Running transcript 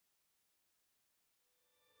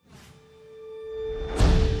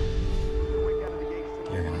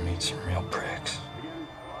pricks.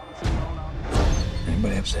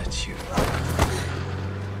 Anybody upsets you,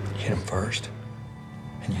 hit him first,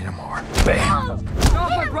 and hit him hard. Bam! Oh,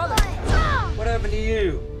 my brother! What happened to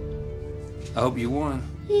you? I hope you won.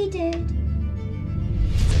 He did.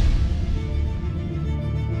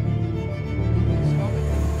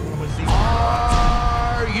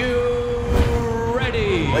 Are you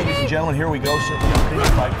ready? Ladies and gentlemen, here we go. Certainly a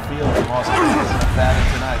big fight field in Los Angeles in Nevada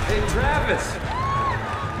tonight. Hey, Travis!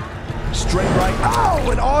 Straight right.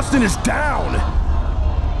 Oh, and Austin is down.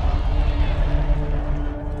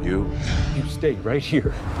 You stayed right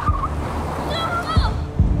here.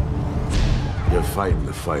 You're fighting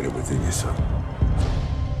the fighter within yourself.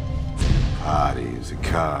 Parties, the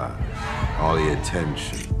car, all the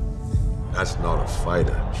attention. That's not a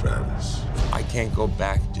fighter, Travis. I can't go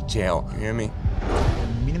back to jail, you hear me?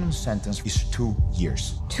 The minimum sentence is 2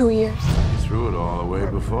 years. 2 years. You threw it all away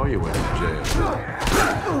before you went to jail.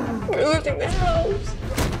 We're losing the house.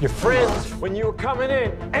 Your friends, when you were coming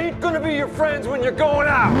in, ain't gonna be your friends when you're going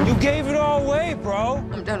out. You gave it all away, bro.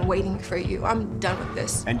 I'm done waiting for you. I'm done with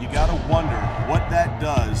this. And you gotta wonder what that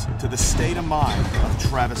does to the state of mind of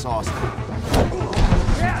Travis Austin.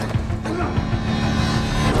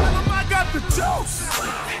 I got the juice. Wait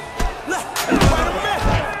a minute.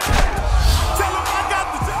 Tell him I got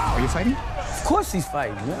the juice. Are you fighting? Of course he's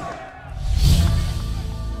fighting, man.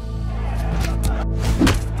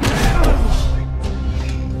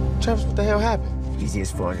 Travis, what the hell happened?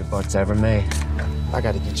 Easiest $400 I ever made. I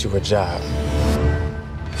gotta get you a job.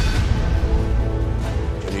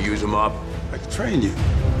 Can you use them up? I can train you.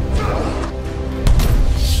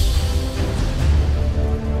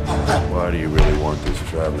 Why do you really want this,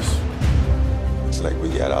 Travis? It's like we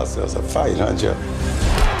got ourselves a fight, huh, Joe?